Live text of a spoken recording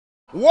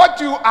What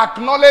you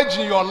acknowledge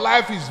in your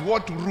life is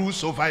what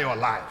rules over your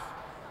life.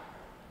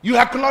 You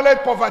acknowledge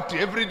poverty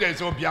every day.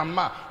 So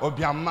Obiama,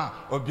 Obiama,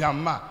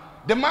 Obiama.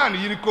 The man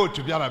you coach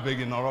to be a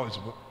begging or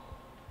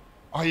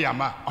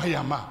Oyama,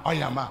 Oyama,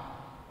 Oyama.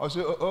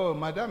 Also, oh,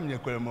 Madam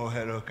Yakwemo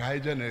Hero,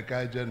 Kaijano,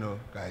 Kaijano,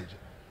 Kaija.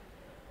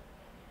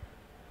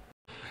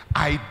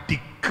 I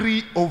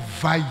decree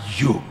over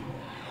you,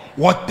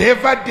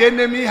 whatever the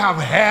enemy have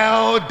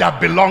held that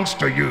belongs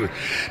to you,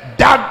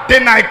 that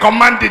thing I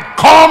commanded,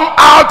 come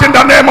out in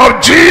the name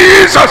of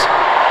Jesus.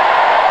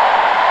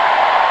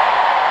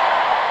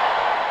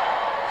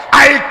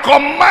 I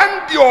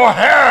command your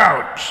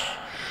health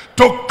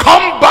to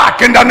come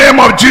back in the name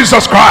of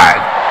Jesus Christ.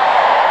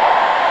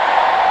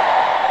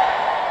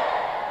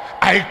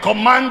 I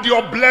command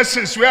your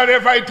blessings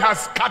wherever it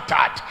has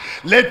scattered.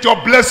 Let your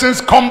blessings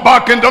come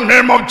back in the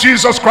name of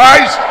Jesus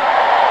Christ.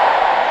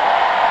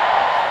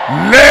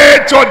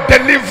 Let your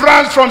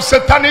deliverance from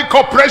satanic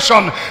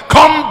oppression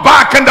come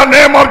back in the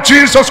name of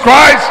Jesus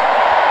Christ.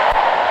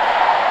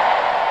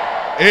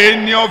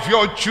 Any of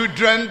your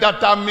children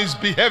that are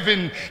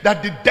misbehaving,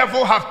 that the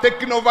devil have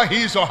taken over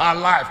his or her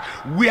life,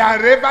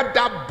 wherever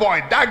that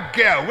boy, that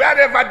girl,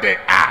 wherever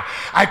they are,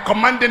 I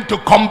command them to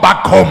come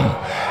back home.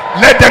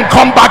 Let them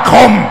come back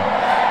home.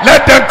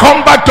 Let them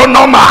come back to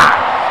normal.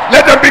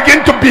 Let them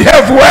begin to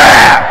behave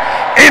well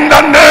in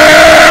the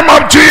name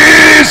of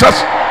Jesus.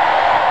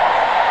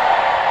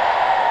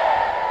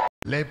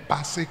 Le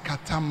pase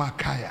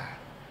katamakaya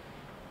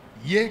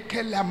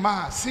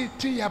yekelama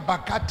siti ya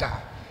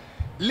bakata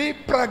li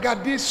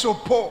pragadi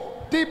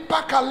sopo ti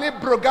pakale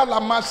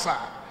brogala masa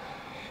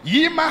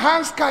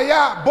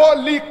yimahanskaya bo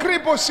li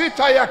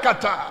kribosita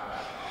yakata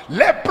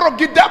le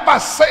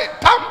progidabase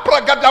tam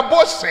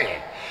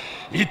pragadabose.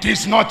 It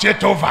is not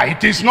yet over.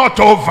 It is not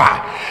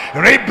over.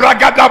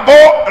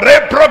 Rebragadabo,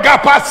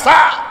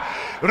 reprogapasa,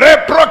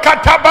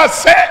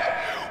 reprokatabase.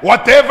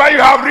 Whatever you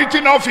have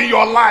written off in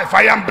your life,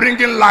 I am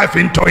bringing life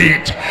into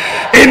it.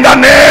 In the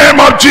name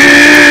of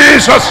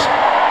Jesus.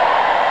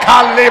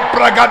 Kale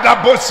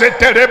pragadabose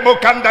teremo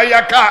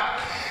kandayaka.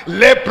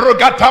 Le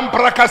progatam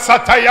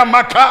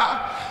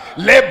prakasatayamaka.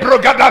 Le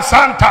brogada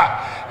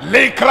santa.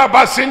 Le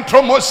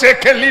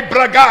krabasintromoseke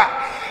libraga.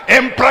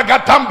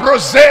 Empragatam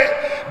brose.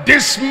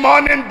 This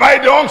morning, by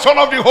the unction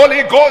of the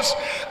Holy Ghost,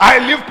 I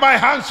lift my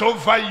hands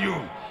over you.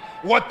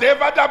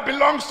 Whatever that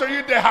belongs to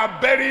you, they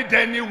have buried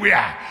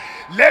anywhere.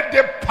 Let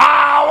the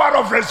power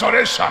of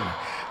resurrection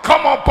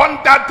come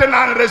upon that thing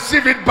and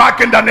receive it back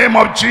in the name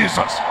of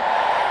Jesus.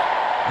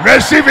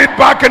 Receive it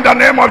back in the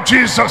name of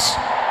Jesus.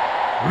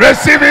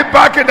 Receive it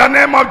back in the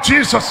name of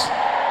Jesus.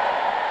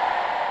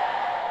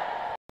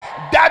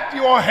 That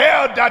your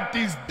health that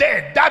is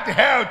dead, that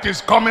health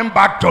is coming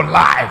back to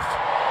life.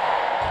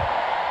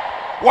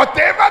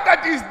 Whatever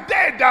that is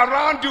dead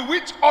around you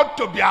which ought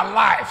to be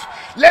alive,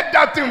 let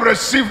that thing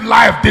receive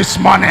life this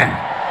morning.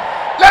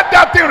 Let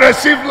that thing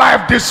receive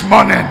life this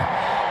morning.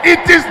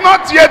 It is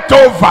not yet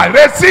over.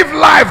 Receive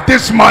life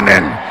this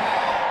morning.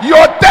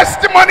 Your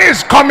testimony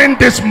is coming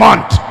this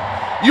month.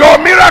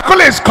 Your miracle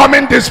is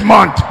coming this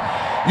month.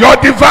 Your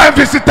divine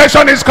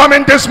visitation is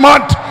coming this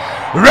month.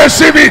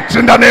 Receive it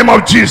in the name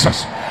of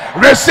Jesus.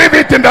 Receive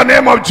it in the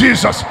name of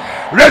Jesus.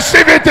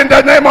 Receive it in the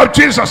name of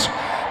Jesus.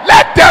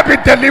 Let there be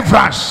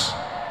deliverance.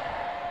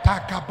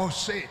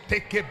 Takabose,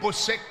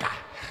 tekeboseka,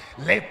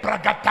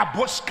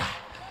 lepragataboska,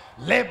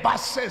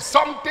 lebase.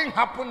 Something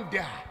happened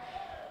there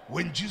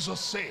when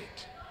Jesus said,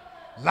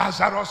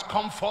 Lazarus,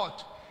 come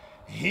forth.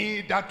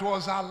 He that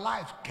was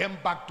alive came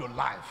back to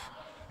life.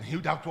 He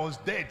that was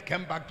dead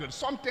came back to life.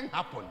 Something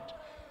happened.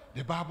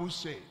 The Bible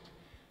said,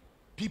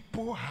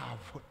 people have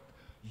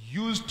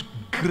used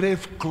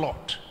grave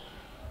cloth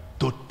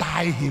to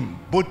tie him,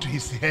 both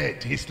his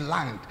head,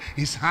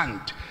 his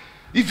hand.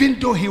 Even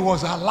though he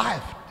was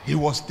alive, he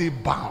was still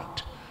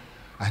bound.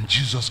 And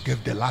Jesus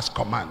gave the last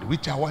command,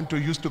 which I want to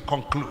use to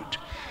conclude.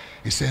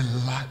 He said,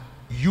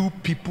 you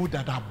people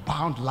that are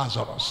bound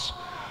Lazarus,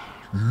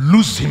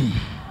 loose him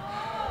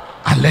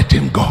and let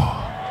him go.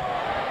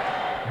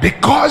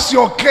 Because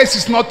your case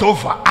is not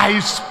over, I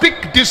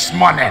speak this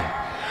morning.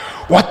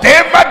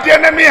 Whatever the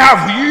enemy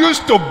have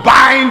used to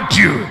bind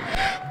you,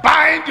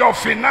 bind your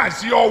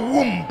finance, your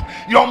womb,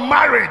 your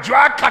marriage, your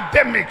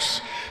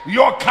academics,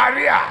 your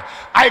career,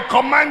 I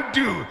command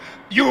you,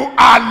 you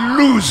are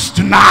loosed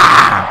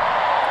now.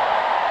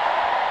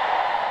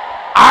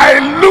 I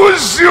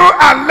loose you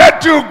and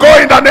let you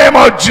go in the name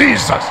of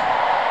Jesus.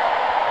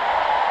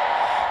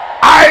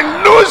 I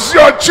loose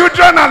your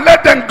children and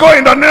let them go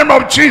in the name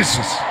of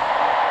Jesus.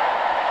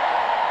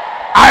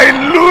 I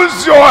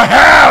lose your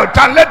health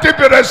and let it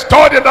be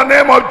restored in the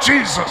name of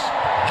Jesus.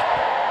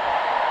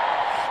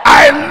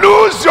 I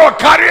lose your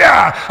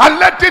career and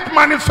let it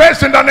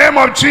manifest in the name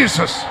of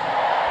Jesus.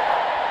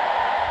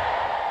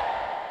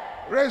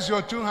 Raise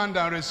your two hands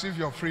and receive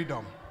your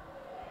freedom.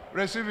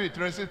 Receive it.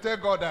 Receive. Tell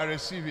God I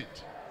receive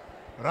it.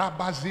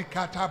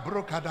 Rabazikata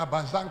brokada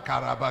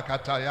bazankara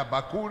bakata ya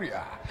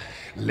bakuria.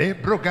 Le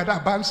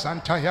brokada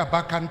bansanta ya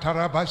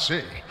bakantara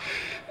bashe.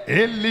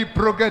 Eli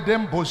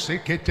brogadembo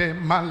sekete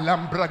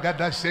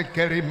malambragada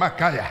sekeri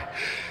makaya.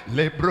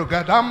 Le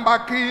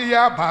brogadamba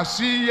kia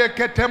basiye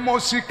kete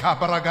mosika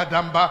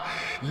bragadamba.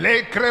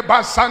 Le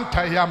kreba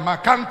santa ya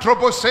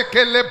makantrobo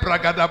sekele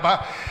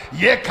bragadaba.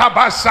 Ye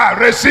kabasa,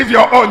 receive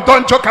your own.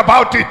 Don't joke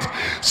about it.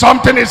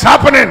 Something is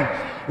happening.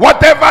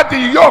 Whatever the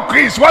yoke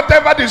is,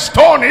 whatever the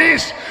stone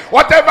is,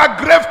 whatever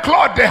grave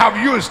cloth they have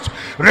used,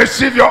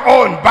 receive your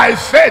own. By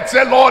faith,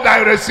 say, Lord,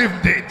 I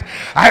received it.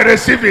 I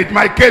receive it.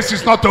 My case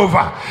is not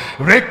over.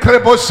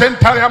 Rekrebo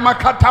sentara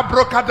makata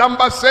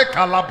brokadamba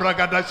seka la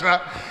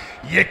bragadasha.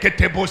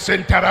 Yeketebo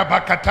sentara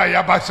bakata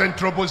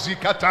yabasentrobo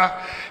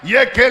zikata.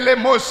 Yekele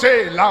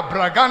mose la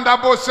braganda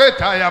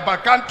boseta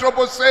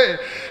yabakantrobo se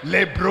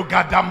le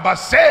brogadamba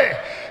se.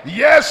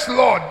 Yes,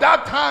 Lord,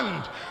 that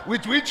hand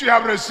with which you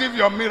have received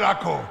your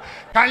miracle,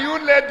 can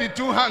you lay the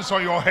two hands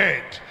on your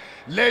head?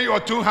 Lay your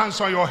two hands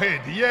on your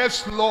head.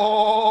 Yes,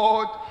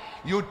 Lord,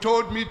 you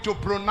told me to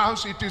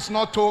pronounce it is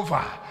not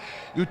over.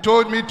 You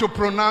told me to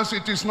pronounce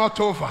it is not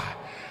over.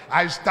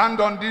 I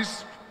stand on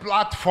this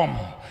platform,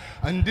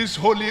 on this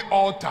holy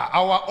altar,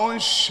 our own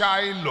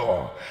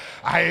Shiloh.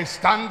 I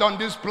stand on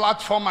this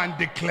platform and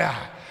declare,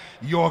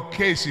 your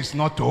case is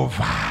not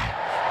over.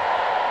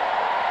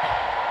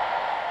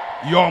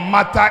 Your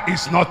matter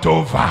is not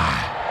over.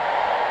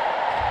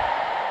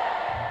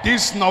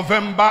 This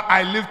November,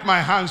 I lift my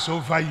hands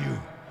over you.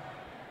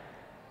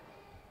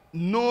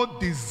 No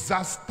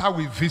disaster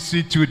will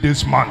visit you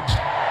this month.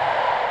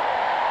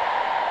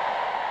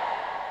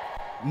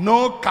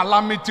 No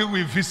calamity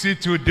will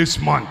visit you this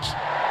month.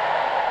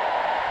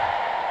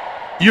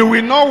 You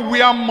will not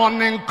wear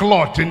mourning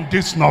cloth in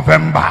this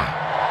November.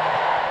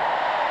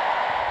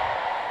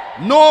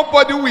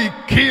 Nobody will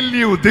kill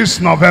you this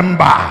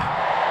November.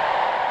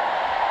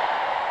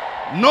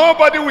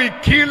 Nobody will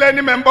kill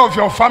any member of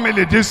your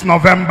family this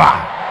November.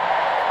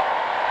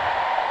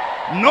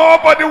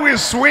 Nobody will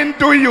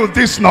swindle you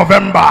this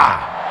November.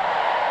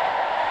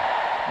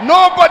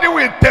 Nobody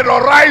will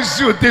terrorize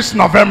you this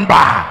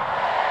November.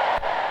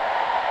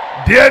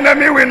 The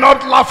enemy will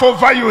not laugh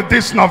over you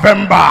this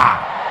November.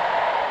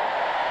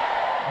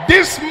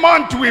 This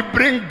month will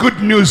bring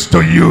good news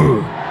to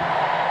you.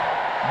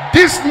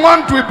 This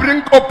month will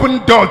bring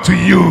open door to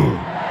you.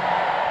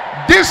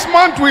 This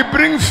month will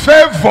bring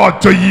favor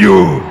to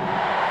you.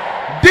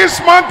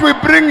 This month will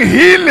bring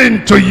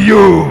healing to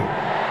you.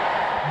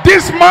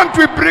 This month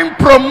will bring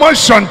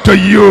promotion to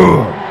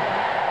you.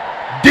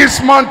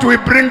 This month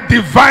will bring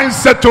divine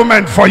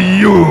settlement for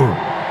you.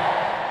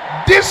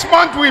 This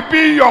month will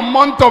be your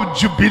month of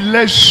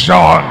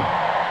jubilation.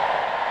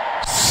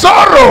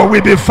 Sorrow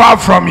will be far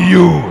from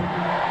you.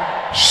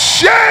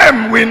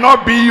 Shame will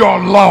not be your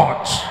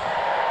lot.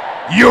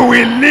 You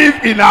will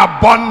live in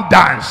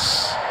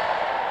abundance.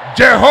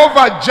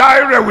 Jehovah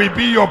Jireh will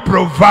be your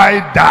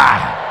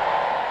provider.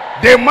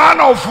 The man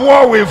of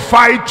war will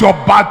fight your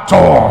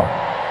battle.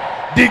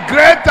 The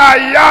great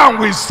I am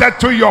will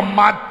settle your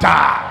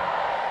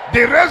matter.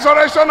 The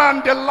resurrection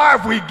and the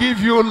life will give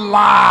you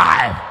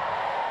life.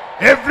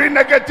 Every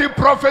negative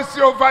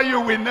prophecy over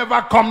you will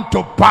never come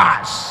to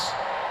pass.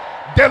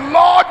 The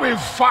Lord will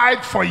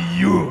fight for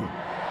you.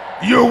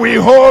 You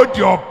will hold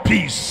your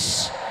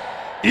peace.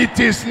 It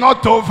is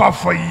not over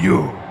for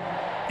you.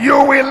 You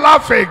will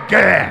laugh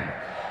again.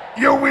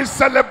 You will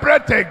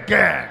celebrate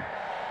again.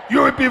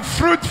 You will be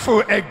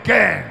fruitful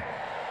again.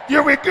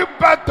 You will give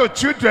birth to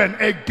children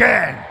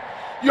again.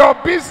 Your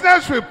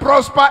business will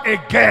prosper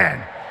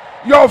again.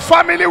 Your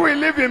family will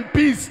live in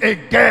peace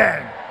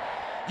again.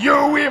 You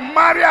will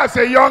marry as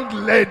a young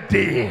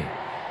lady.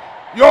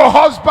 Your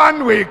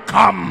husband will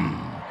come.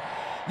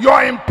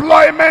 Your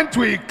employment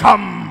will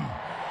come.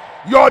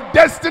 Your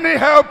destiny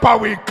helper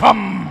will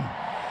come.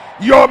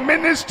 Your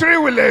ministry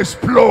will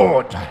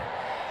explode.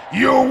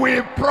 You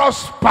will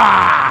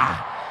prosper.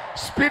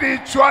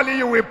 Spiritually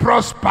you will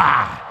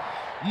prosper.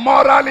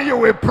 Morally you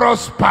will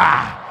prosper.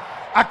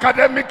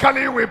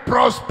 Academically you will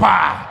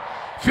prosper.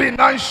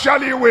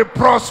 Financially you will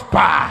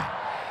prosper.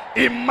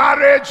 In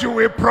marriage you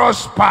will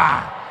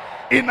prosper.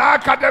 In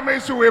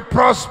academics you will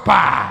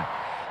prosper.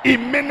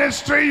 In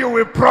ministry you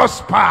will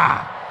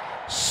prosper.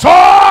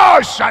 So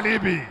shall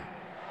it be.